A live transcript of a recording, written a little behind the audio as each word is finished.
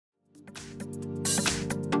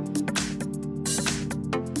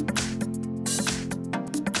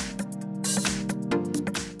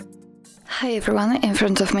Hi everyone, in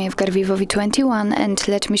front of me I've got VIVO V21 and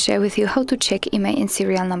let me share with you how to check IMEI and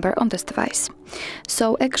serial number on this device.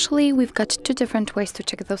 So actually we've got two different ways to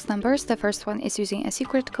check those numbers. The first one is using a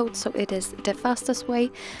secret code, so it is the fastest way,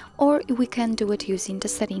 or we can do it using the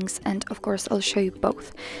settings, and of course I'll show you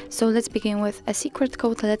both. So let's begin with a secret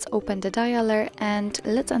code. Let's open the dialer and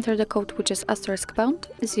let's enter the code, which is *pound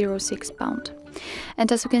 06 pound. And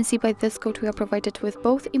as you can see, by this code we are provided with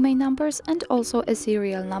both IMEI numbers and also a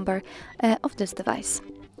serial number of this device.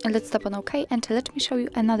 And let's tap on OK, and let me show you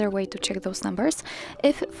another way to check those numbers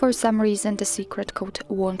if for some reason the secret code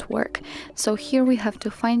won't work. So here we have to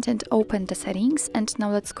find and open the settings, and now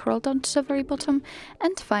let's scroll down to the very bottom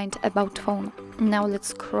and find About Phone. Now let's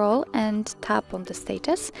scroll and tap on the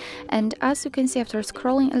status, and as you can see, after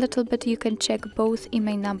scrolling a little bit, you can check both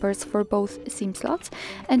IMEI numbers for both SIM slots.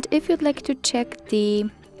 And if you'd like to check the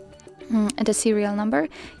serial number,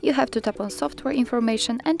 you have to tap on software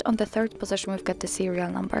information, and on the third position we've got the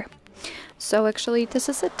serial number. So actually this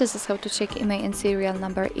is it. This is how to check IMEI and serial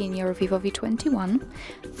number in your VIVO V21.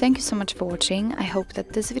 Thank you so much for watching. I hope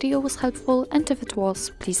that this video was helpful, and if it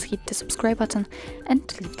was, please hit the subscribe button and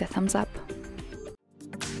leave the thumbs up.